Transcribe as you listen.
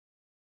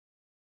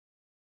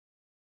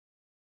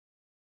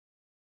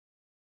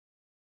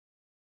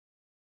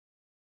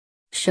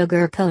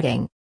sugar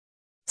coating.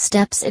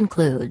 Steps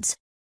includes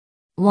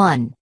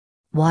 1.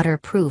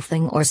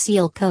 Waterproofing or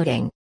seal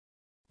coating.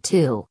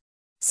 2.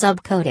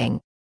 Subcoating.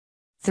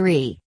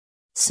 3.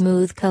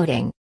 Smooth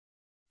coating.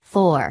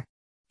 4.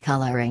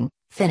 Coloring,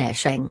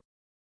 finishing.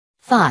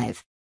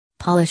 5.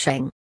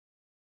 Polishing.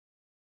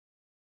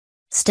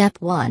 Step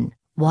 1.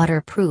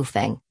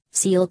 Waterproofing,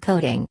 seal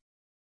coating.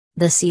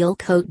 The seal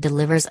coat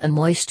delivers a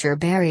moisture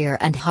barrier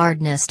and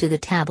hardness to the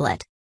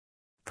tablet.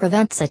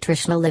 Prevents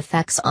attritional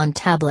effects on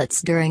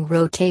tablets during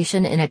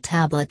rotation in a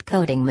tablet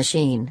coating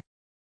machine.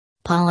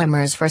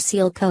 Polymers for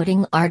seal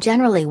coating are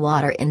generally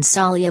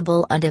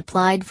water-insoluble and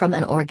applied from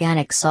an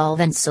organic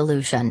solvent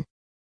solution.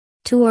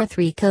 2 or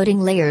 3 coating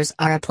layers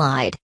are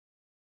applied.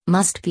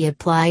 Must be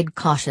applied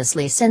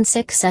cautiously since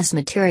excess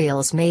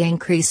materials may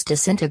increase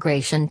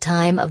disintegration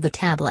time of the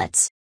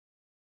tablets.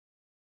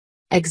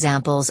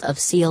 Examples of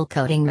seal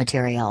coating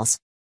materials: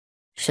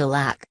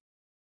 shellac,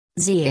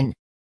 zein,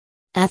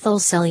 ethyl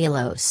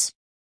cellulose,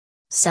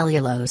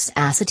 cellulose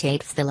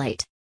acetate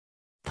phthalate,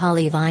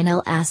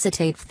 polyvinyl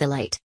acetate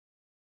phthalate,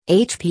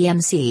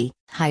 HPMC,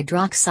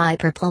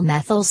 hydroxypurple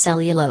methyl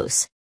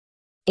cellulose,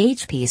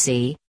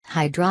 HPC,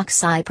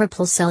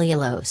 hydroxypurple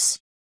cellulose.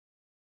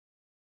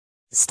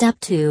 Step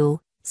 2.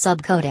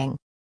 Subcoating.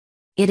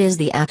 It is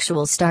the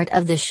actual start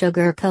of the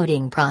sugar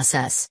coating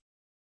process.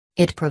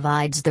 It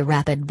provides the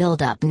rapid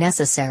buildup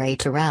necessary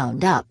to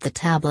round up the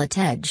tablet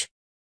edge.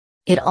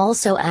 It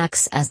also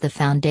acts as the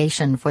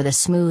foundation for the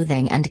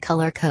smoothing and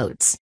color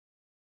coats.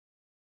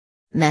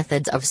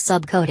 Methods of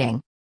subcoating.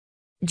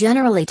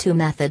 Generally 2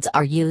 methods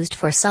are used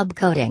for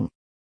subcoating.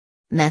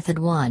 Method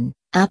 1,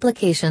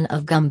 application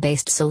of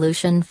gum-based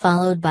solution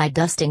followed by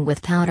dusting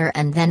with powder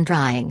and then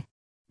drying.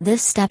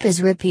 This step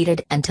is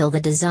repeated until the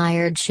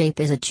desired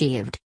shape is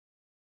achieved.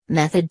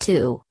 Method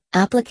 2,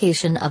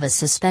 application of a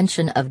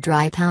suspension of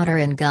dry powder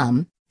in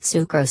gum,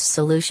 sucrose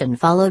solution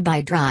followed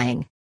by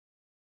drying.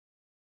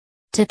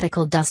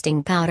 Typical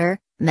dusting powder.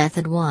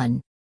 Method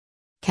 1.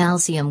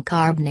 Calcium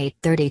carbonate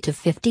 30 to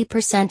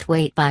 50%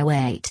 weight by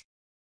weight.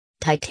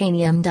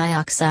 Titanium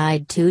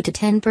dioxide 2 to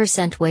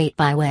 10% weight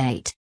by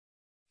weight.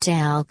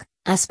 Talc,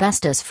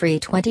 asbestos-free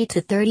 20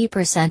 to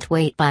 30%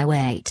 weight by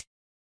weight.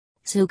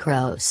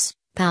 Sucrose,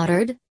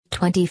 powdered,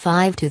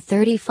 25 to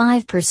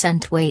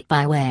 35% weight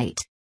by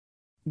weight.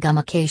 Gum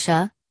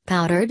acacia,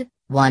 powdered,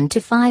 1 to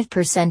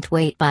 5%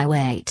 weight by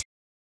weight.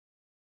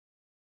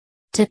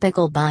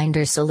 Typical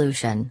binder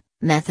solution.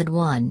 Method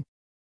 1.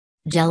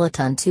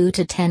 Gelatin 2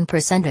 to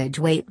 10%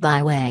 weight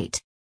by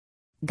weight.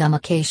 Gum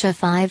acacia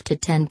 5 to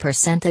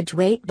 10%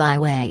 weight by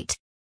weight.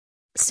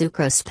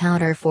 Sucrose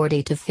powder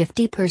 40 to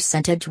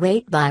 50%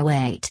 weight by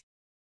weight.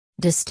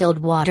 Distilled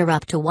water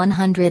up to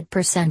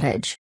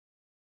 100%.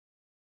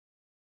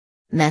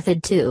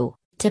 Method 2,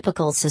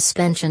 typical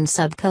suspension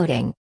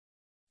subcoating.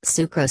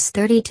 Sucrose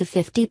 30 to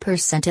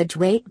 50%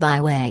 weight by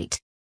weight.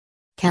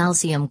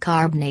 Calcium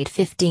carbonate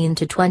 15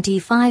 to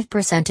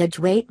 25%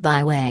 weight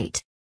by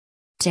weight.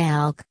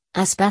 Talc,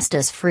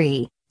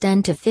 asbestos-free,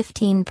 10 to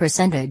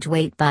 15%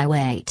 weight by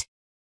weight.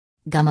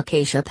 Gum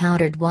acacia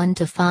powdered 1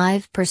 to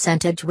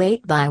 5%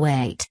 weight by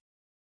weight.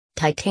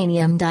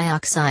 Titanium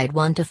dioxide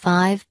 1 to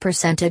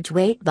 5%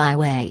 weight by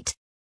weight.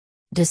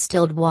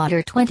 Distilled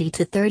water 20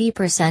 to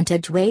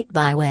 30% weight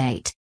by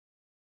weight.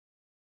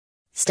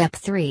 Step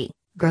 3,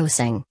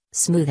 grossing,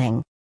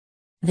 smoothing.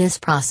 This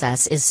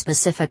process is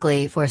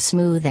specifically for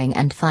smoothing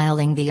and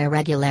filing the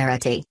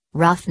irregularity,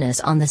 roughness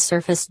on the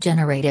surface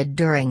generated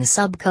during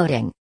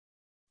subcoating.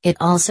 It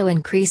also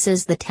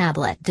increases the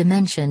tablet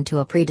dimension to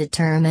a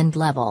predetermined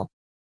level.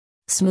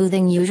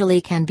 Smoothing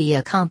usually can be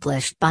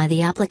accomplished by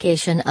the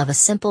application of a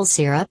simple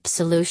syrup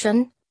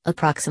solution,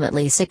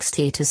 approximately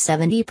 60 to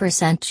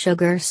 70%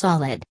 sugar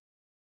solid.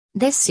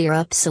 This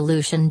syrup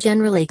solution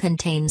generally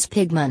contains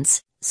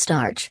pigments,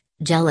 starch,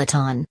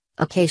 gelatin,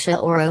 acacia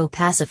or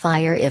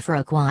opacifier if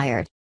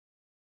required.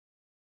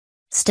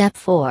 Step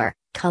 4,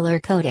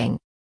 color coating.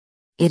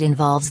 It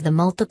involves the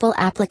multiple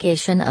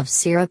application of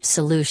syrup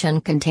solution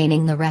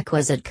containing the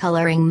requisite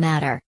coloring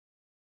matter.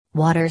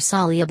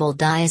 Water-soluble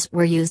dyes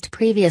were used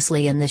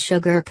previously in the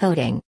sugar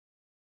coating.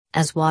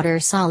 As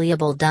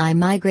water-soluble dye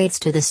migrates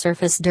to the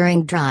surface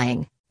during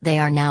drying, they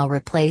are now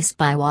replaced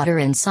by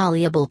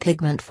water-insoluble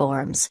pigment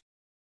forms.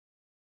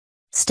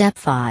 Step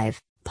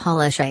 5,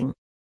 polishing.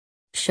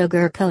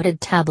 Sugar-coated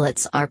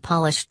tablets are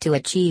polished to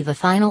achieve a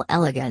final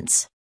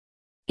elegance.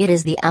 It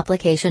is the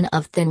application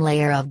of thin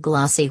layer of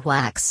glossy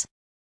wax.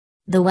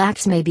 The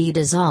wax may be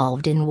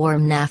dissolved in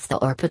warm naphtha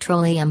or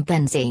petroleum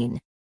benzene.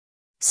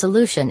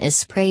 Solution is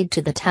sprayed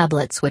to the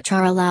tablets which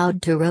are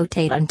allowed to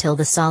rotate until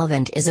the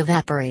solvent is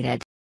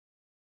evaporated.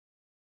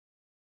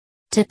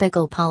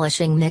 Typical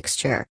polishing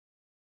mixture.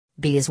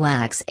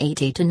 Beeswax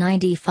 80 to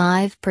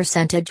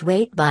 95%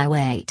 weight by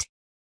weight.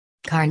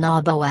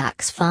 Carnauba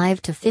wax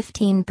 5 to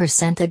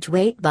 15%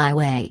 weight by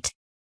weight.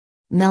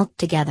 Melt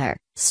together,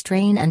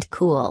 strain and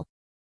cool.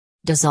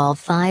 Dissolve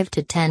 5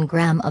 to 10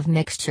 gram of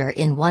mixture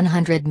in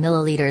 100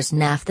 milliliters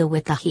naphtha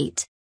with the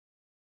heat.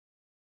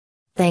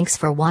 Thanks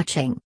for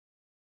watching.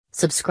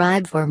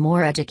 Subscribe for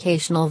more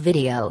educational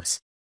videos.